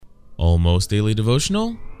Almost Daily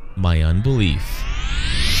Devotional, My Unbelief.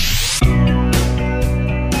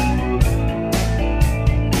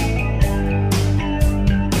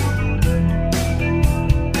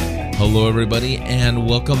 Hello everybody, and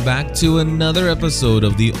welcome back to another episode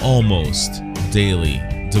of the Almost Daily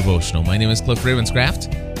Devotional. My name is Cliff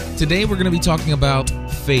Ravenscraft. Today we're going to be talking about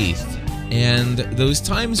faith and those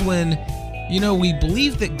times when, we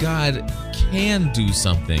believe that God can do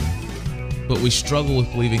something, but we struggle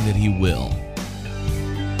with believing that He will.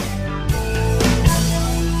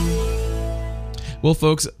 Well,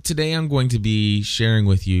 folks, today I'm going to be sharing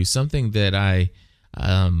with you something that I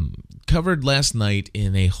covered last night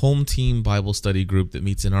in a home team Bible study group that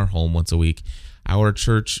meets in our home once a week. Our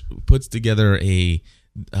church puts together a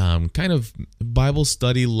kind of Bible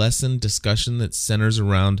study lesson discussion that centers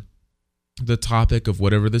around the topic of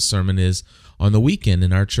whatever the sermon is on the weekend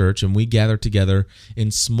in our church, and we gather together in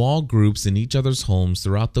small groups in each other's homes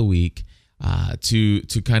throughout the week to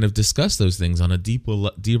kind of discuss those things on a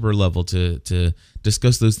deeper level, to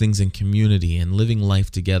discuss those things in community and living life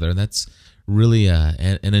together. And that's really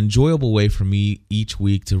an enjoyable way for me each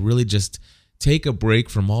week to really just take a break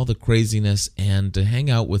from all the craziness and to hang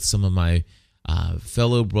out with some of my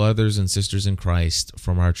fellow brothers and sisters in Christ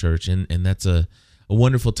from our church. And that's a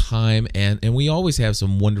wonderful time, and we always have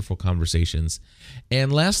some wonderful conversations.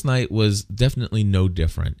 And last night was definitely no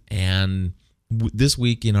different. And this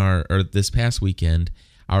past weekend,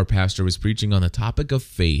 our pastor was preaching on the topic of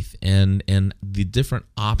faith and the different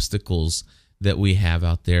obstacles that we have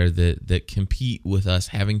out there that compete with us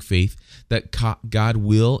having faith that God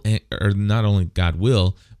will, or not only God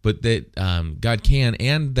will, but that God can,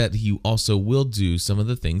 and that He also will do some of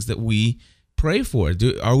the things that we pray for.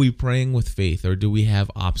 Are we praying with faith, or do we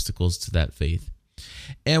have obstacles to that faith?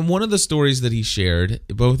 And one of the stories that he shared,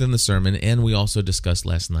 both in the sermon and we also discussed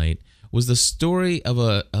last night, was the story of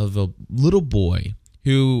a little boy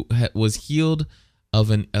who was healed of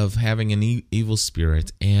having an evil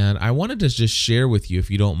spirit. And I wanted to just share with you,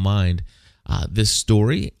 if you don't mind, this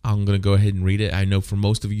story. I'm going to go ahead and read it. I know for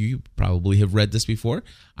most of you probably have read this before.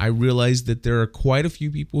 I realize that there are quite a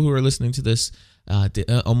few people who are listening to this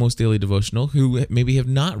Almost Daily Devotional who maybe have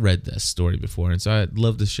not read this story before, and so I'd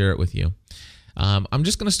love to share it with you. I'm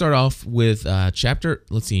just going to start off with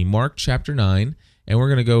Mark chapter 9, and we're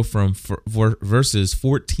going to go from verses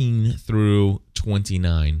 14 through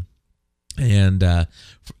 29. And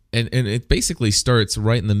it basically starts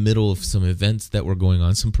right in the middle of some events that were going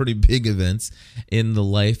on, some pretty big events in the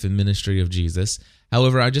life and ministry of Jesus.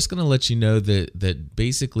 However, I'm just going to let you know that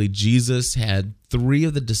basically Jesus had 3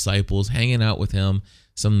 of the disciples hanging out with him,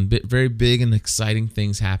 some very big and exciting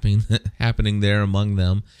things happening there among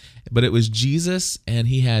them. But it was Jesus, and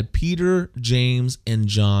he had Peter, James, and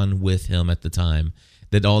John with him at the time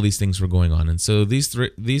that all these things were going on. And so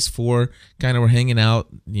these 4 kind of were hanging out,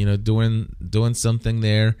 doing something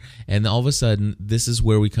there. And all of a sudden, this is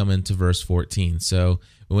where we come into verse 14. So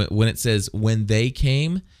when it says, when they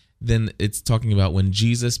came, then it's talking about when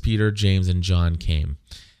Jesus, Peter, James, and John came.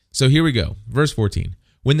 So here we go. Verse 14.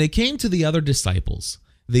 When they came to the other disciples,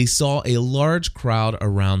 they saw a large crowd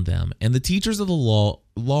around them, and the teachers of the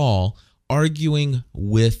law arguing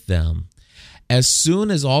with them. As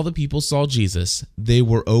soon as all the people saw Jesus, they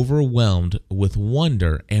were overwhelmed with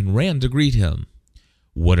wonder and ran to greet him.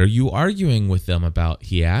 "What are you arguing with them about?"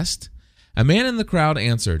 he asked. A man in the crowd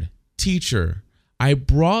answered, "Teacher, I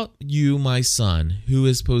brought you my son, who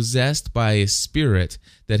is possessed by a spirit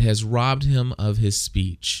that has robbed him of his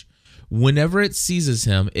speech. Whenever it seizes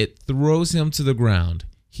him, it throws him to the ground.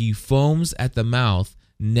 He foams at the mouth,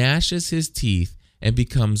 gnashes his teeth, and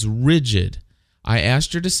becomes rigid. I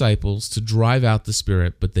asked your disciples to drive out the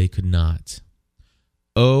spirit, but they could not."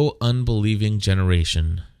 "O unbelieving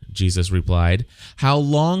generation," Jesus replied, "how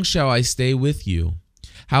long shall I stay with you?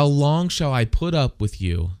 How long shall I put up with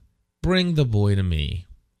you? Bring the boy to me."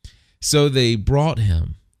 So they brought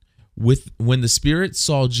him. When the spirit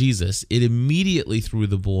saw Jesus, it immediately threw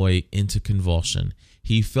the boy into convulsion.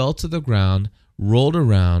 He fell to the ground, rolled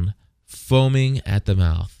around, foaming at the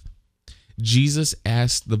mouth. Jesus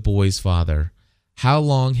asked the boy's father, "How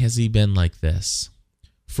long has he been like this?"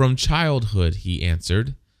 "From childhood," he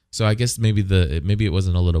answered. So I guess maybe it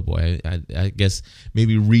wasn't a little boy. I guess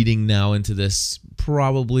maybe reading now into this,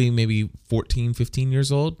 probably maybe 14, 15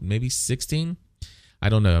 years old, maybe 16. I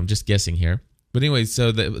don't know. I'm just guessing here. But anyway,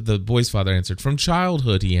 so the boy's father answered, "From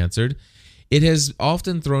childhood," he answered. "It has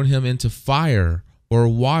often thrown him into fire or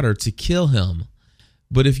water to kill him.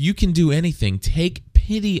 But if you can do anything, take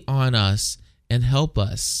pity on us and help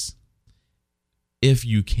us." "If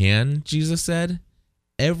you can," Jesus said,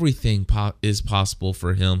 "everything is possible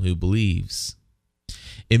for him who believes."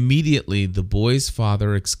 Immediately, the boy's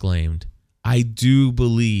father exclaimed, "I do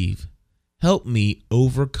believe. Help me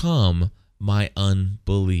overcome my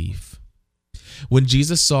unbelief." When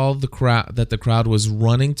Jesus saw that the crowd was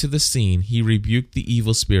running to the scene, he rebuked the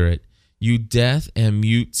evil spirit. "You deaf and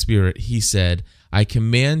mute spirit," he said, "I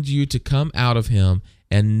command you to come out of him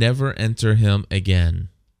and never enter him again."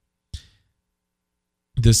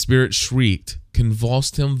 The spirit shrieked,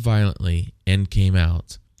 convulsed him violently, and came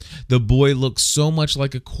out. The boy looked so much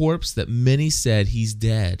like a corpse that many said, "He's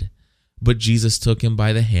dead." But Jesus took him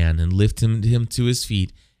by the hand and lifted him to his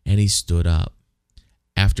feet, and he stood up.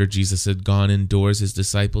 After Jesus had gone indoors, his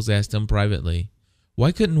disciples asked him privately,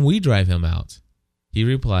 "Why couldn't we drive him out?" He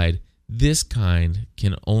replied, "This kind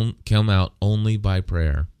can come out only by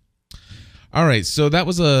prayer." All right, so that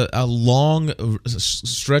was a long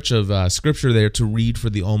stretch of scripture there to read for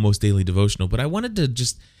the Almost Daily Devotional. But I wanted to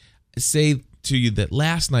just say to you that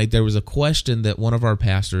last night there was a question that one of our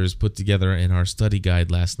pastors put together in our study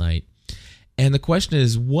guide last night. And the question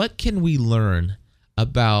is, what can we learn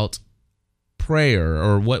about prayer,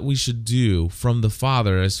 or what we should do from the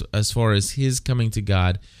Father as far as his coming to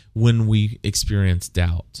God when we experience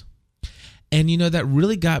doubt? And, that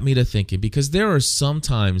really got me to thinking, because there are some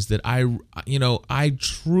times that I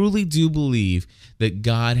truly do believe that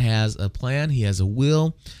God has a plan. He has a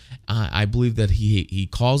will. I believe that he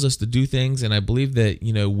calls us to do things. And I believe that,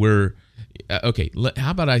 we're okay.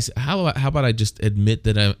 How about I just admit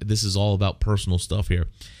that this is all about personal stuff here.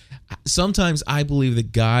 Sometimes I believe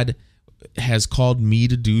that God has called me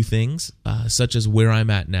to do things, such as where I'm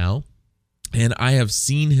at now. And I have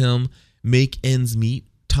seen him make ends meet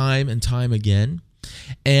time and time again,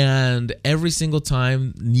 and every single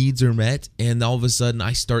time needs are met, and all of a sudden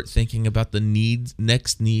I start thinking about the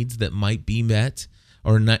next needs that might be met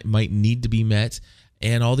or might need to be met,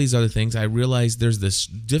 and all these other things. I realize there's this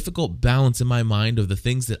difficult balance in my mind of the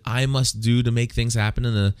things that I must do to make things happen,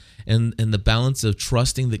 and the balance of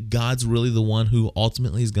trusting that God's really the one who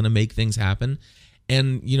ultimately is going to make things happen.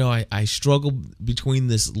 And, I struggle between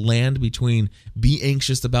this land between be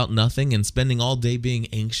anxious about nothing and spending all day being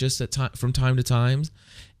anxious from time to time.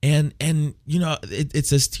 And it's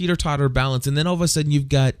this teeter-totter balance. And then all of a sudden you've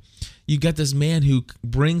got this man who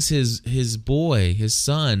brings his boy, his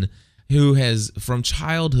son, who has from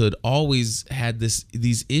childhood always had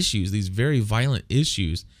these issues, these very violent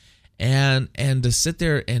issues. And to sit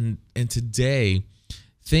there and today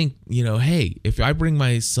think, hey, if I bring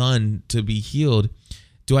my son to be healed,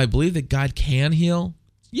 do I believe that God can heal?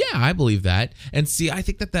 Yeah, I believe that. And see, I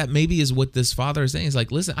think that maybe is what this father is saying. Is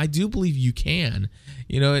like, listen, I do believe you can.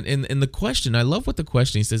 And the question, I love what the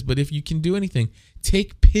question he says, but if you can do anything,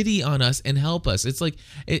 take pity on us and help us. It's like,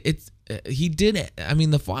 he did,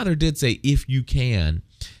 the father did say, if you can.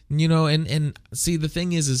 And see, the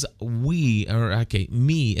thing is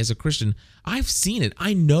me as a Christian, I've seen it.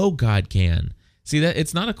 I know God can. See, that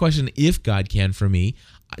it's not a question if God can for me.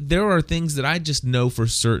 There are things that I just know for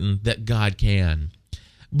certain that God can.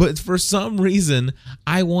 But for some reason,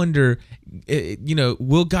 I wonder,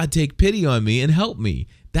 will God take pity on me and help me?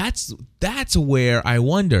 That's where I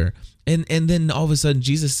wonder. And then all of a sudden,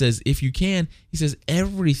 Jesus says, if you can, he says,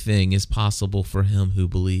 everything is possible for him who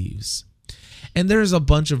believes. And there's a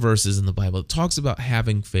bunch of verses in the Bible that talks about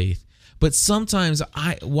having faith. But sometimes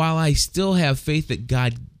while I still have faith that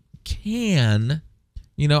God can,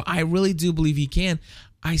 I really do believe he can,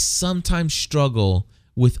 I sometimes struggle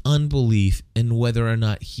with unbelief in whether or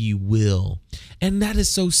not he will. And that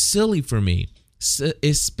is so silly for me,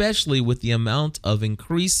 especially with the amount of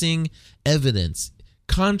increasing evidence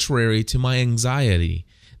contrary to my anxiety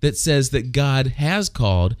that says that God has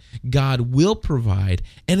called, God will provide,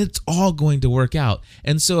 and it's all going to work out.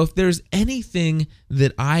 And so if there's anything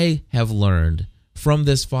that I have learned from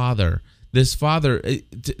this father, as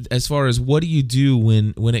far as what do you do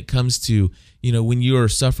when it comes to, when you are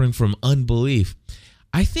suffering from unbelief,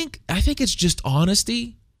 I think it's just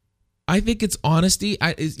honesty. I think it's honesty.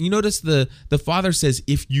 You notice the father says,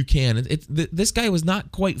 if you can. This guy was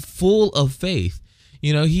not quite full of faith.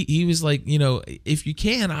 He was like, if you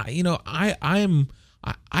can, I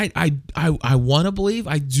want to believe.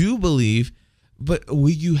 I do believe, but will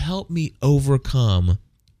you help me overcome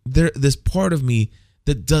this part of me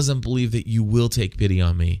that doesn't believe that you will take pity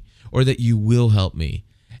on me or that you will help me?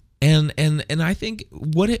 And I think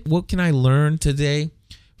what can I learn today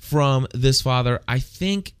from this father? I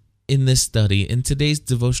think in this study, in today's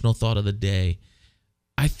devotional thought of the day,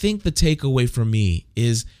 I think the takeaway for me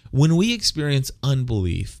is when we experience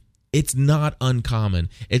unbelief, it's not uncommon.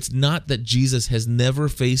 It's not that Jesus has never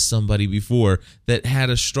faced somebody before that had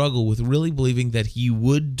a struggle with really believing that he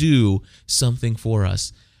would do something for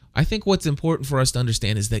us. I think what's important for us to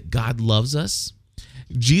understand is that God loves us.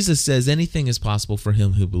 Jesus says anything is possible for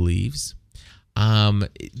him who believes.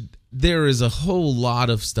 There is a whole lot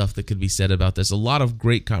of stuff that could be said about this. A lot of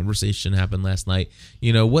great conversation happened last night.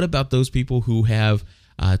 What about those people who have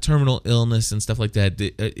terminal illness and stuff like that?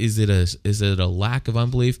 Is it a lack of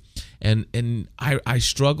unbelief? And I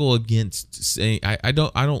struggle against saying I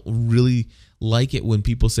don't really like it when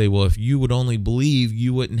people say, well, if you would only believe,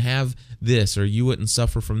 you wouldn't have this or you wouldn't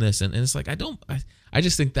suffer from this. And it's like I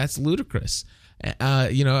just think that's ludicrous.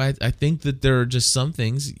 I think that there are just some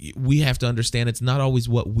things we have to understand. It's not always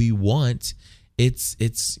what we want. It's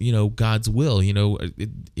God's will.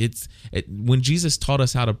 When Jesus taught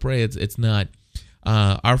us how to pray, it's not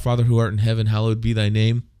our Father who art in heaven, hallowed be thy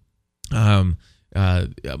name.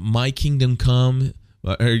 My kingdom come,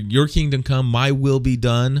 or your kingdom come, my will be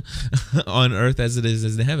done on earth as it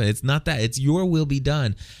is in heaven. It's not that. It's your will be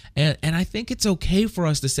done. And I think it's okay for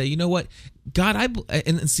us to say, you know what, God,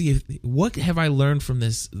 and see, what have I learned from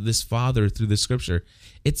this Father through the Scripture?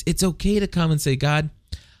 It's okay to come and say, God,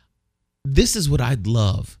 this is what I'd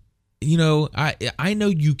love. I know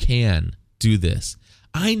you can do this.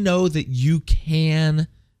 I know that you can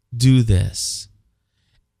do this.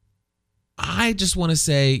 I just want to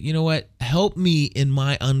say, you know what? Help me in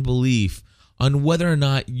my unbelief on whether or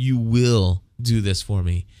not you will do this for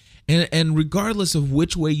me. And regardless of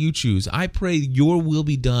which way you choose, I pray your will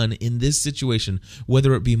be done in this situation,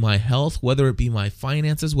 whether it be my health, whether it be my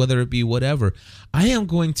finances, whether it be whatever. I am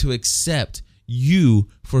going to accept you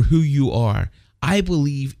for who you are. I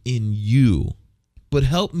believe in you, but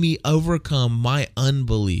help me overcome my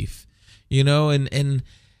unbelief. It's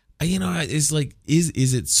like,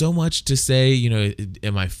 is it so much to say,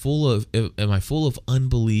 am I full of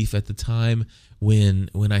unbelief at the time when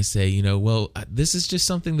I say, well, this is just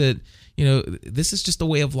something that, this is just a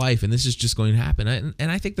way of life and this is just going to happen.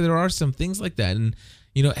 And I think that there are some things like that. And,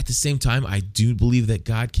 at the same time, I do believe that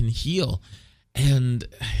God can heal. And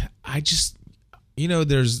I just,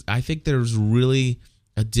 I think there's really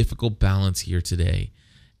a difficult balance here today.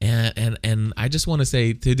 And I just want to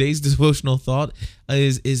say today's devotional thought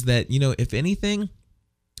is that, if anything,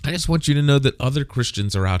 I just want you to know that other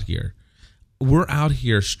Christians are out here. We're out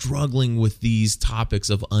here struggling with these topics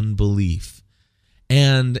of unbelief.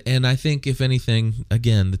 And I think, if anything,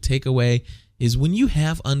 again, the takeaway is when you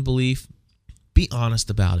have unbelief, be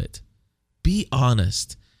honest about it. Be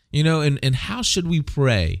honest. And how should we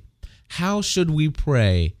pray? How should we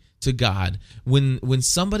pray to God when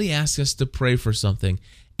somebody asks us to pray for something?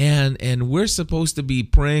 And we're supposed to be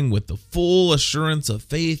praying with the full assurance of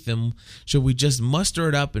faith, and should we just muster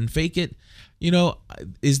it up and fake it?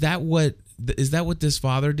 Is that what this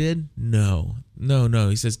Father did? No.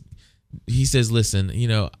 He says, listen,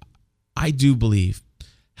 I do believe.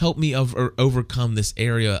 Help me overcome this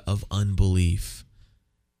area of unbelief.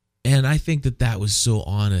 And I think that was so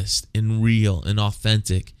honest and real and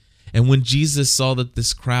authentic. And when Jesus saw that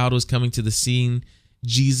this crowd was coming to the scene,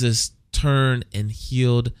 Jesus turned and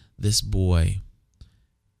healed this boy.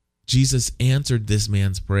 Jesus answered this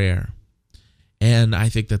man's prayer. And I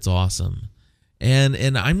think that's awesome.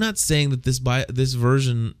 And I'm not saying that this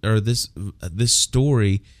version or this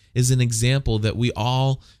story is an example that we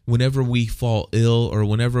all, whenever we fall ill or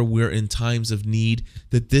whenever we're in times of need,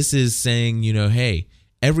 that this is saying, hey,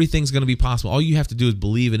 everything's going to be possible. All you have to do is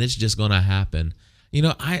believe and it's just going to happen.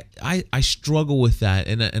 I struggle with that,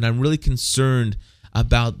 and I'm really concerned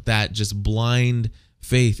about that just blind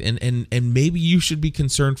faith, and maybe you should be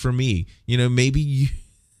concerned for me. Maybe you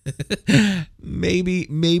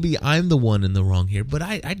maybe I'm the one in the wrong here, but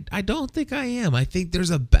I don't think I am. I think there's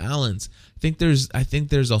a balance. I think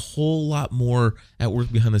there's a whole lot more at work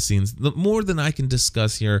behind the scenes, more than I can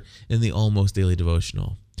discuss here in the Almost Daily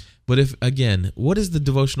Devotional. But what is the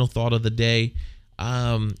devotional thought of the day?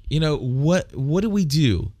 What do we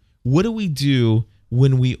do? What do we do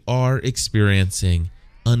when we are experiencing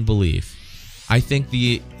unbelief? I think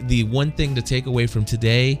the one thing to take away from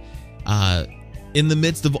today, in the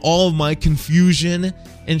midst of all of my confusion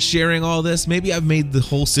and sharing all this, maybe I've made the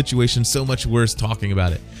whole situation so much worse talking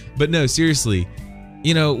about it. But no, seriously,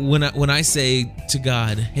 when I say to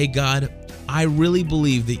God, hey God, I really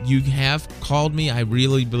believe that you have called me. I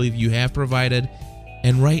really believe you have provided.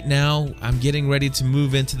 And right now, I'm getting ready to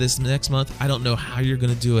move into this next month. I don't know how you're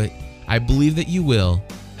going to do it. I believe that you will.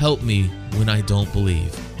 Help me when I don't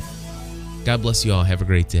believe. God bless you all. Have a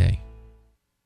great day.